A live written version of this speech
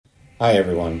Hi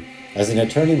everyone. As an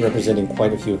attorney representing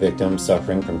quite a few victims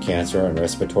suffering from cancer and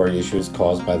respiratory issues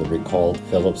caused by the recalled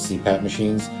Philips CPAP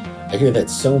machines, I hear that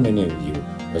so many of you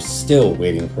are still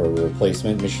waiting for a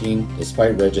replacement machine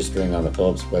despite registering on the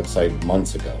Philips website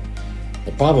months ago.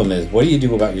 The problem is, what do you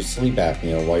do about your sleep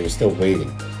apnea while you're still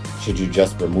waiting? Should you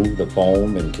just remove the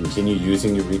foam and continue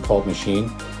using your recalled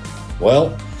machine?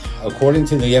 Well, according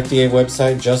to the FDA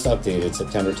website just updated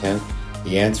September 10th,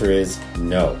 the answer is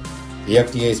no. The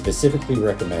FDA specifically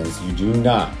recommends you do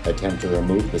not attempt to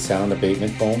remove the sound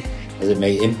abatement foam, as it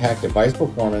may impact device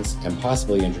performance and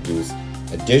possibly introduce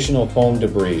additional foam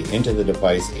debris into the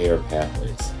device air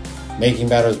pathways. Making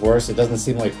matters worse, it doesn't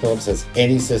seem like Philips has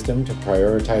any system to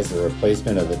prioritize the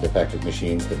replacement of the defective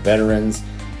machines to veterans,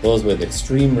 those with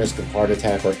extreme risk of heart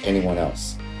attack, or anyone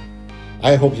else.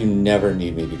 I hope you never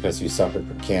need me because you suffered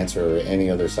from cancer or any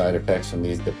other side effects from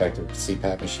these defective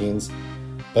CPAP machines.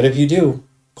 But if you do,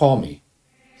 call me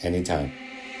anytime.